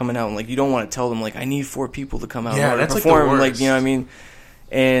blah, coming out, and you don't want to tell them I need 4 people to come out and perform, the worst. You know what I mean?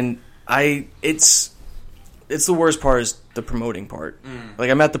 And it's the worst part is the promoting part.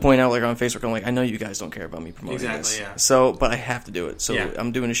 I'm at the point now on Facebook, I'm I know you guys don't care about me promoting this. Yeah. So, but I have to do it. So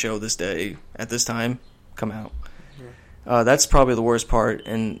I'm doing a show this day at this time. Come out. Yeah. That's probably the worst part,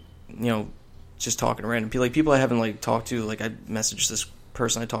 and just talking to random people, people I haven't talked to. I messaged this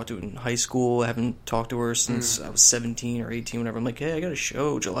person I talked to in high school. I haven't talked to her since I was 17 or 18, whenever. I'm hey, I got a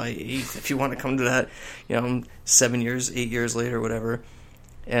show July 8th if you want to come to that. 8 years later, whatever.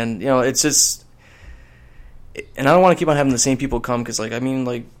 And it's just. And I don't want to keep on having the same people come because, a lot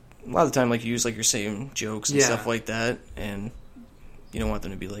of the time, you use, your same jokes and stuff like that. And you don't want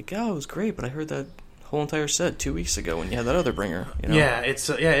them to be like, oh, it was great, but I heard that whole entire set 2 weeks ago when you had that other bringer. You know? Yeah, it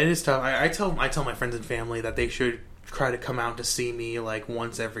is tough. I tell my friends and family that they should try to come out to see me like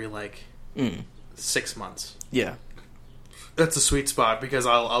once every 6 months. Yeah, that's a sweet spot because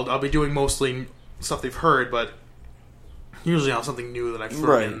I'll be doing mostly stuff they've heard, but usually I'll have something new that I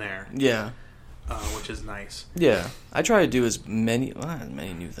throw in there. Yeah. Which is nice. Yeah. I try to do as many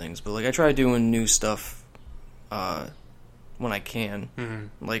new things, but like I try doing new stuff when I can.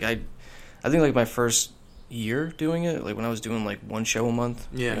 Mm-hmm. Like I think like my first year doing it, like when I was doing like one show a month,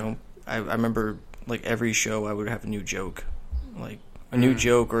 you know, I remember like every show I would have a new joke. Like a new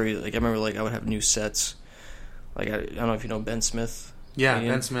joke, or like I remember like I would have new sets. Like I don't know if you know Ben Smith. Yeah,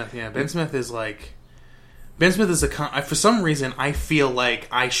 Ben Smith. Yeah, Ben Smith is like Ben Smith is for some reason I feel like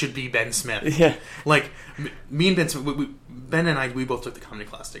I should be Ben Smith. Yeah, like me and Ben Smith, Ben and I, we both took the comedy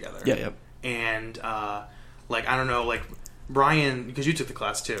class together. Yeah, yep. And like I don't know, like Brian, because you took the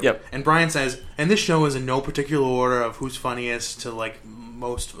class too. Yep. And Brian says, and this show is in no particular order of who's funniest to like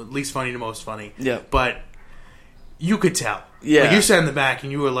least funny to most funny. Yeah. But you could tell. Yeah. Like you sat in the back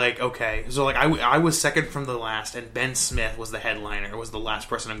and you were like, okay. So like I was second from the last, and Ben Smith was the headliner, was the last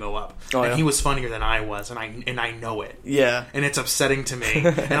person to go up. Oh, and he was funnier than I was, and I know it. Yeah. And it's upsetting to me.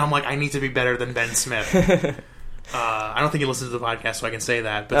 And I'm like, I need to be better than Ben Smith. I don't think he listens to the podcast, so I can say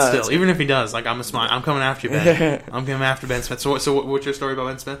that. But still, even if he does, like I'm coming after you, Ben. I'm coming after Ben Smith. So what's your story about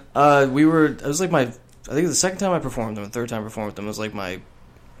Ben Smith? It was like I think the second time I performed them, the third time I performed with them was like a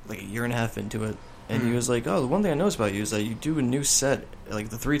year and a half into it. And he was like, oh, the one thing I noticed about you is that you do a new set. Like,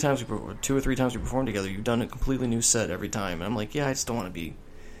 the 2 or 3 times we performed together, you've done a completely new set every time. And I'm like, yeah, I just don't want to be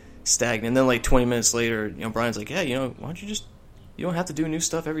stagnant. And then, like, 20 minutes later, you know, Brian's like, yeah, you know, why don't you just... You don't have to do new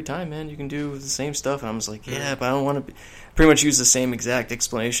stuff every time, man. You can do the same stuff. And I was like, yeah, but I don't want to... Pretty much use the same exact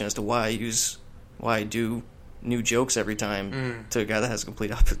explanation as to why I do new jokes every time to a guy that has a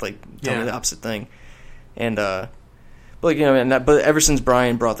complete opposite... Like, tell me the opposite thing. And, but, you know, but ever since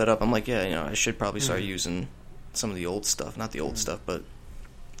Brian brought that up, I'm like, yeah, you know, I should probably start using some of the old stuff. Not the old stuff, but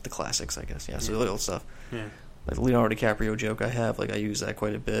the classics, I guess. Yeah, so the old stuff. Yeah. Like the Leonardo DiCaprio joke I have, like, I use that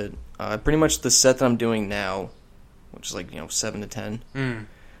quite a bit. Pretty much the set that I'm doing now, which is like, you know, 7 to 10,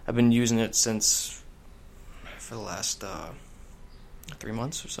 I've been using it for the last 3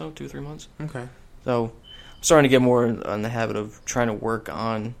 months or so, 2-3 months. Okay. So I'm starting to get more in the habit of trying to work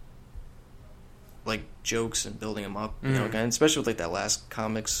on like jokes and building them up, you know, and especially with like that last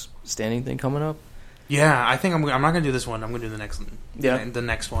comics standing thing coming up. Yeah, I think I'm not gonna do this one. I'm gonna do the next one. Yeah, the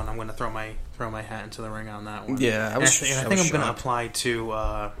next one. I'm gonna throw my hat into the ring on that one. Yeah, I think I'm gonna apply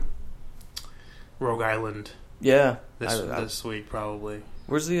to Rogue Island. Yeah, this week probably.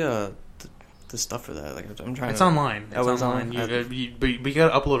 Where's the stuff for that? Like I'm trying. It's online. It's online. But you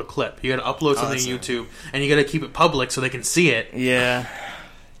gotta upload a clip. You gotta upload something to YouTube, and you gotta keep it public so they can see it. Yeah.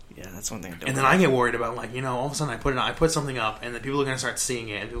 Yeah, that's one thing I don't. And then I get worried about, like, you know, all of a sudden I put something up, and then people are going to start seeing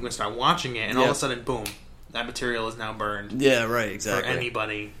it, and people are going to start watching it, and all of a sudden, boom, that material is now burned. Yeah, right, exactly. For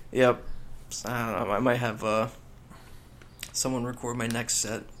anybody. Yep. So, I don't know. I might have someone record my next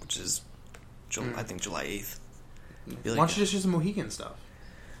set, which is, I think, July 8th. Like, why don't you just use the Mohegan stuff?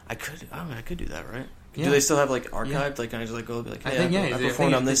 I could do that, right? Yeah. Do they still have, like, archived? Yeah. Like, can I just, like, go be like, hey, I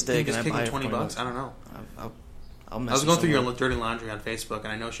performed on this day, can I buy it for $20? I don't know. I was going through your dirty laundry on Facebook, and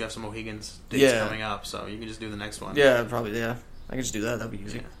I know she has some Mohegans dates coming up, so you can just do the next one. Yeah, probably. Yeah, I can just do that. That'd be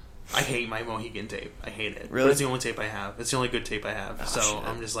easy. Yeah. I hate my Mohegan tape. I hate it. Really? But it's the only tape I have. It's the only good tape I have. So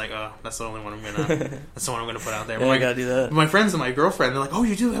I'm just like, that's the only one I'm gonna. That's the one I'm gonna put out there. Yeah, I gotta do that. My friends and my girlfriend, they're like, "Oh,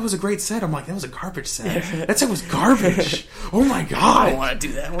 you do? That was a great set." I'm like, "That was a garbage set. That set was garbage. Oh my god! I don't want to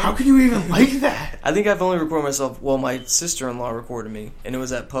do that one. How can you even like that?" I think I've only recorded myself. Well, my sister-in-law recorded me, and it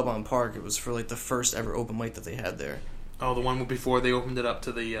was at Pub on Park. It was for like the first ever open mic that they had there. Oh, the one before they opened it up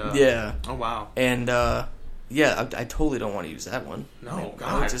to the... Yeah. Oh, wow. And, yeah, I totally don't want to use that one. No,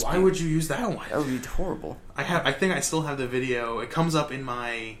 God, why would you use that one? That would be horrible. I think I still have the video. It comes up in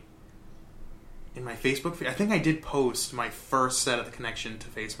my Facebook feed. I think I did post my first set of the connection to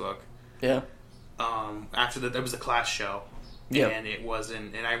Facebook. Yeah. After that was the class show. Yeah. And it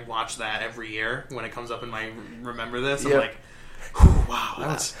wasn't... And I watch that every year when it comes up in my Remember This. I'm like... Whew, wow,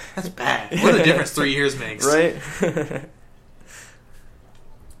 that's bad. What a difference 3 years makes, right?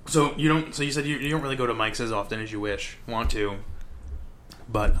 So you don't. So you said you don't really go to mics as often as you want to,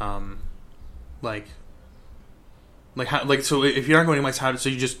 but how, like, so if you're not going to mics, how? So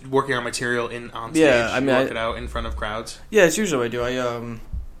you just working on material on stage? Yeah, I mean, work it out in front of crowds. Yeah, it's usually what I do.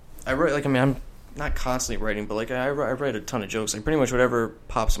 I write, like, I mean, I'm not constantly writing, but like I write a ton of jokes. Like pretty much whatever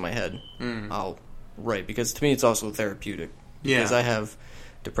pops in my head, I'll write, because to me it's also therapeutic. Because I have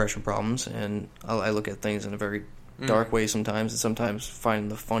depression problems, and I look at things in a very dark way sometimes, and sometimes finding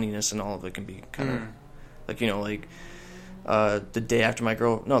the funniness in all of it can be kind of like the day after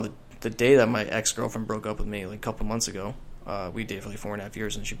the day that my ex-girlfriend broke up with me, like a couple months ago. We dated for like 4.5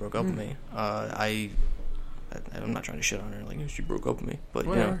 years, and she broke up with me. I'm not trying to shit on her, like, she broke up with me, but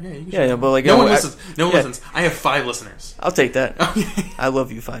whatever. But like no one listens. No one listens. I have 5 listeners. I'll take that. Okay. I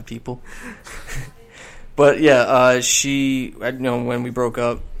love you, 5 people. But yeah, she, when we broke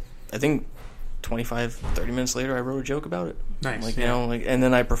up, I think 25-30 minutes later, I wrote a joke about it. Nice. Like, and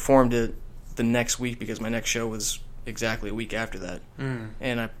then I performed it the next week because my next show was exactly a week after that,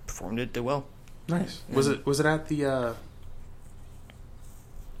 and I performed it, did well. Nice. Was it at the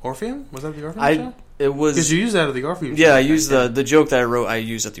Orpheum? Was that the Orpheum show? It was, because you used that at the Orpheum. Yeah, I used the joke that I wrote. I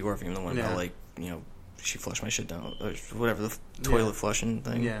used at the Orpheum, the one about she flushed my shit down, or whatever, the toilet flushing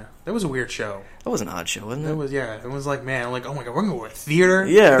thing. Yeah, that was a weird show. That was an odd show, wasn't it? It was. Yeah, it was like, man, I'm like, oh my god, we're gonna go to a theater.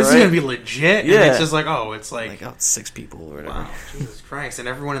 Yeah, this is gonna be legit. Yeah, and it's just like, it's like 6 people or whatever. Wow, Jesus Christ! And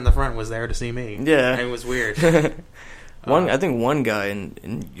everyone in the front was there to see me. Yeah, and it was weird. I think one guy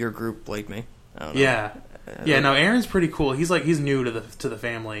in your group liked me. I don't know. Yeah. Yeah, no, Aaron's pretty cool. He's new to the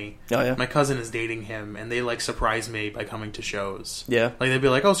family. Oh yeah. My cousin is dating him, and they like surprise me by coming to shows. Yeah. Like they'd be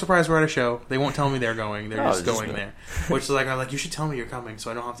like, "Oh, surprise, we're at a show." They won't tell me they're going. They're just going there. Which is like, I'm like, you should tell me you're coming, so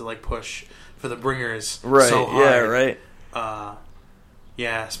I don't have to like push for the bringers so hard. Yeah. Right.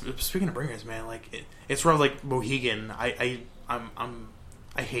 Yeah. Speaking of bringers, man, like it's rough. Like Mohegan, I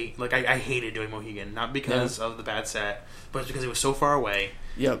hated doing Mohegan, not because of the bad set, but it's because it was so far away.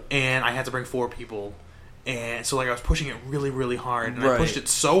 Yep. And I had to bring 4 people. And so, like, I was pushing it really, really hard. And I pushed it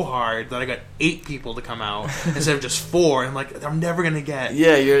so hard that I got 8 people to come out instead of just 4. And, like, I'm never going to get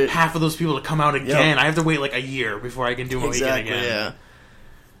half of those people to come out again. Yep. I have to wait, like, a year before I can do Mohegan again. Yeah.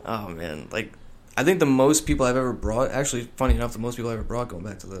 Oh, man. Like, I think the most people I've ever brought... Actually, funny enough, the most people I ever brought, going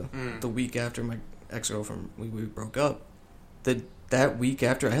back to the week after my ex-girlfriend, we broke up, that week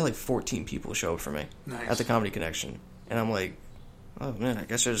after, I had, like, 14 people show up for me at the Comedy Connection. And I'm like... Oh man, I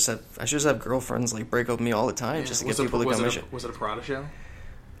guess I should just have girlfriends like break up with me all the time just to get people to come. Was it a Parada show?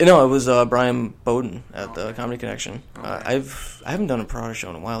 No, it was Brian Bowden at the Comedy Connection. Okay. I haven't done a Parada show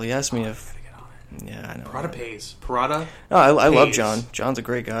in a while. He asked me if. Yeah, I know. Parada pays. Parada. No, I love John. John's a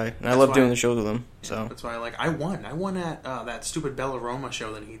great guy, and I love doing the shows with him. So that's why I won. I won at that stupid Bella Roma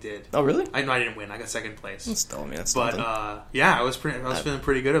show that he did. Oh really? I didn't win. I got 2nd place. That's something. I was feeling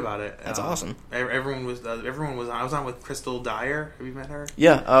pretty good about it. That's awesome. Everyone was. I was on with Crystal Dyer. Have you met her?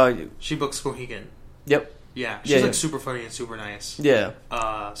 Yeah. She books Mohegan. Yep. Yeah. She's super funny and super nice. Yeah.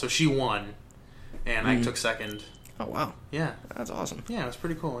 So she won, and I took 2nd. Oh wow! Yeah, that's awesome. Yeah, it was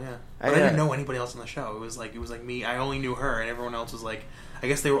pretty cool. Yeah, but I didn't know anybody else on the show. It was like me. I only knew her, and everyone else was like, I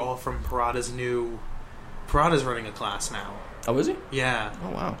guess they were all from Parada's running a class now. Oh, is he? Yeah.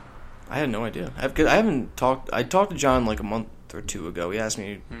 Oh wow! I had no idea. I haven't talked. I talked to John like a month or 2 ago. He asked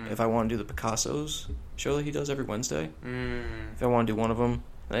me if I want to do the Picasso's show that he does every Wednesday. If I want to do one of them,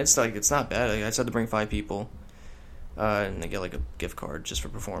 and it's not bad. I just had to bring 5 people. And they get like a gift card just for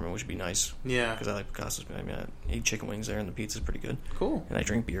performing, which would be nice. Yeah, because I like Picasso's. I mean, I eat chicken wings there, and the pizza's pretty good. Cool. And I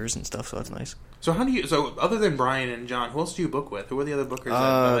drink beers and stuff, so that's nice. So So other than Brian and John, who else do you book with? Who are the other bookers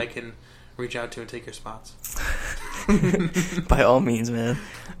that I can reach out to and take your spots? By all means, man.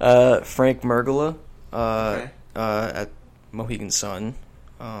 Frank Mergula at Mohegan Sun.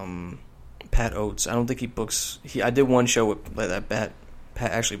 Pat Oates. I don't think he books. I did one show with that Pat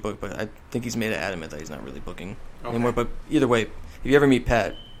actually booked, but I think he's made it adamant that he's not really booking anymore. But either way, if you ever meet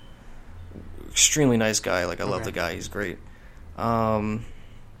Pat, extremely nice guy. Like I love the guy. He's great. I'm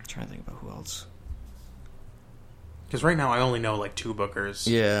trying to think about who else. Because right now I only know like 2 bookers.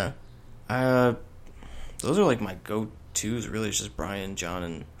 Yeah. Those are like my go-tos. Really, it's just Brian, John,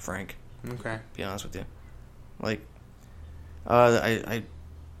 and Frank. Okay. To be honest with you, like, I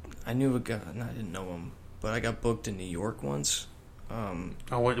knew a guy. No, I didn't know him, but I got booked in New York once.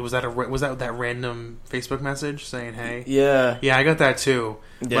 Was that that random Facebook message saying hey? Yeah. Yeah, I got that too.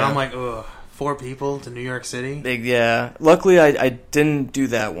 Yeah. But I'm like, ugh, 4 people to New York City? Yeah. Luckily, I didn't do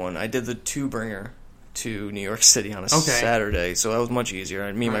that one. I did the 2-bringer to New York City on a Saturday, so that was much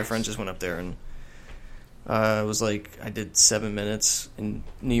easier. Me and my friends just went up there, and it was like I did 7 minutes in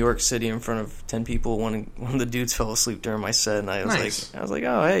New York City in front of 10 people. One of the dudes fell asleep during my set, and I was like,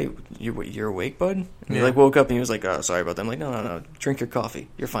 oh hey, you're awake, bud? And he like woke up and he was like, oh sorry about that. I'm like, no, drink your coffee,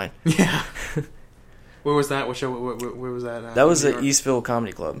 you're fine. Yeah. Where was that? What show? Where was that? That was at Eastville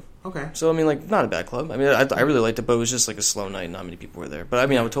Comedy Club. Okay. So, I mean, like, not a bad club. I mean, I really liked it, but it was just, like, a slow night. Not many people were there. But, I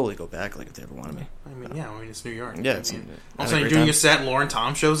mean, I would totally go back, like, if they ever wanted me. I mean, it's New York. Yeah, all of a sudden you're doing a set and Lauren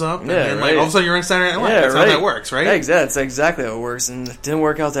Tom shows up. And then, right. all of a sudden you're in Saturday Night Live. That's how that works, right? Yeah, that's exactly how it works. And it didn't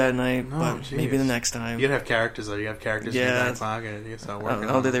work out that night, but maybe the next time. You gotta have characters, though. You have characters in your back pocket. And you start working.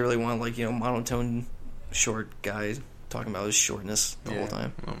 I don't think they really want, like, monotone, short guy talking about his shortness the whole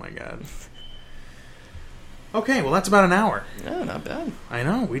time. Oh, my God. Okay, well, that's about an hour. Yeah, not bad. I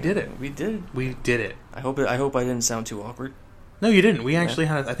know, we did it. We did it. I hope I didn't sound too awkward. No, you didn't. We actually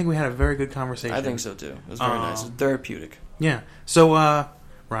I think we had a very good conversation. I think so, too. It was very nice. It was therapeutic. Yeah. So,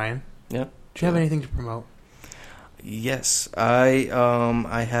 Ryan. Yeah? Do you have anything to promote? Yes. I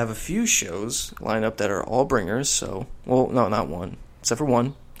have a few shows lined up that are all bringers, so... Well, no, not one. Except for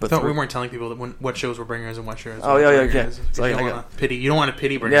one. But I thought we weren't telling people what shows were bringers and what shows were bringers. Okay. So you don't want to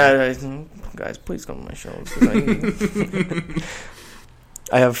pity bringers. Yeah, guys, please come to my shows.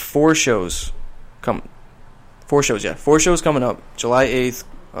 I have 4 shows coming. 4 shows coming up. July 8th,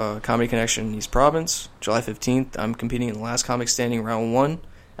 Comedy Connection East Province. July 15th, I'm competing in the Last Comic Standing Round 1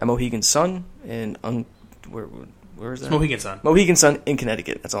 at Mohegan Sun. Where is that? Mohegan Sun. Mohegan Sun in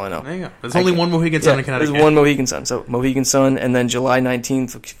Connecticut. That's all I know. There you go. There's only one Mohegan Sun in Connecticut. There's one Mohegan Sun. So Mohegan Sun, and then July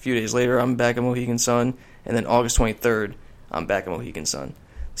 19th, a few days later, I'm back at Mohegan Sun, and then August 23rd, I'm back at Mohegan Sun.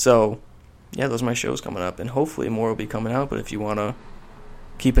 So, yeah, those are my shows coming up, and hopefully more will be coming out, but if you want to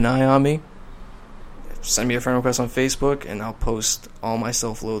keep an eye on me, send me a friend request on Facebook, and I'll post all my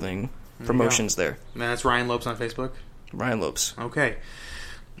self-loathing promotions there. And that's Ryan Lopes on Facebook? Ryan Lopes. Okay.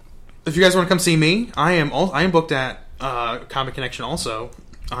 If you guys want to come see me, I am booked at Comic Connection also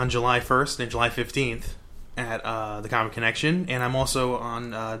on July 1st and July 15th at the Comic Connection, and I'm also on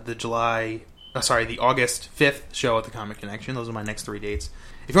the August 5th show at the Comic Connection. Those are my next 3 dates.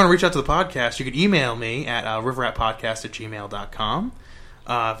 If you want to reach out to the podcast, you can email me at riverratpodcast@gmail.com.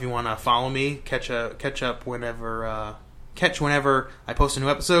 If you want to follow me, catch whenever I post a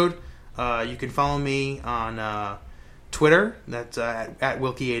new episode, you can follow me on Twitter, that's at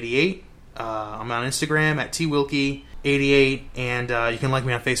Wilkie88. I'm on Instagram at TWilkie88, and you can like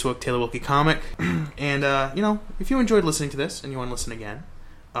me on Facebook, Taylor Wilkie Comic. And if you enjoyed listening to this and you want to listen again,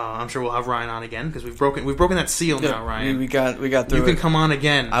 I'm sure we'll have Ryan on again because we've broken that seal now, Ryan. We got through. You can come on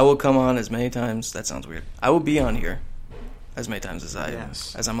again. I will come on as many times. That sounds weird. I will be on here as many times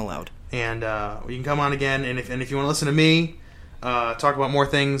as I'm allowed. And you can come on again, and if you want to listen to me talk about more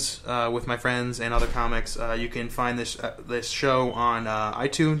things with my friends and other comics, you can find this show on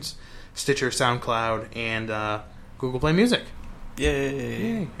iTunes, Stitcher, SoundCloud, and Google Play Music.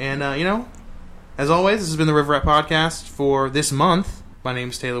 Yay! And as always, this has been the River Rat Podcast for this month. My name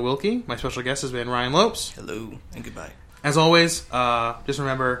is Taylor Wilkie. My special guest has been Ryan Lopes. Hello and goodbye. As always, just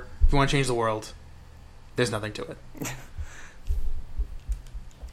remember, if you want to change the world, there's nothing to it.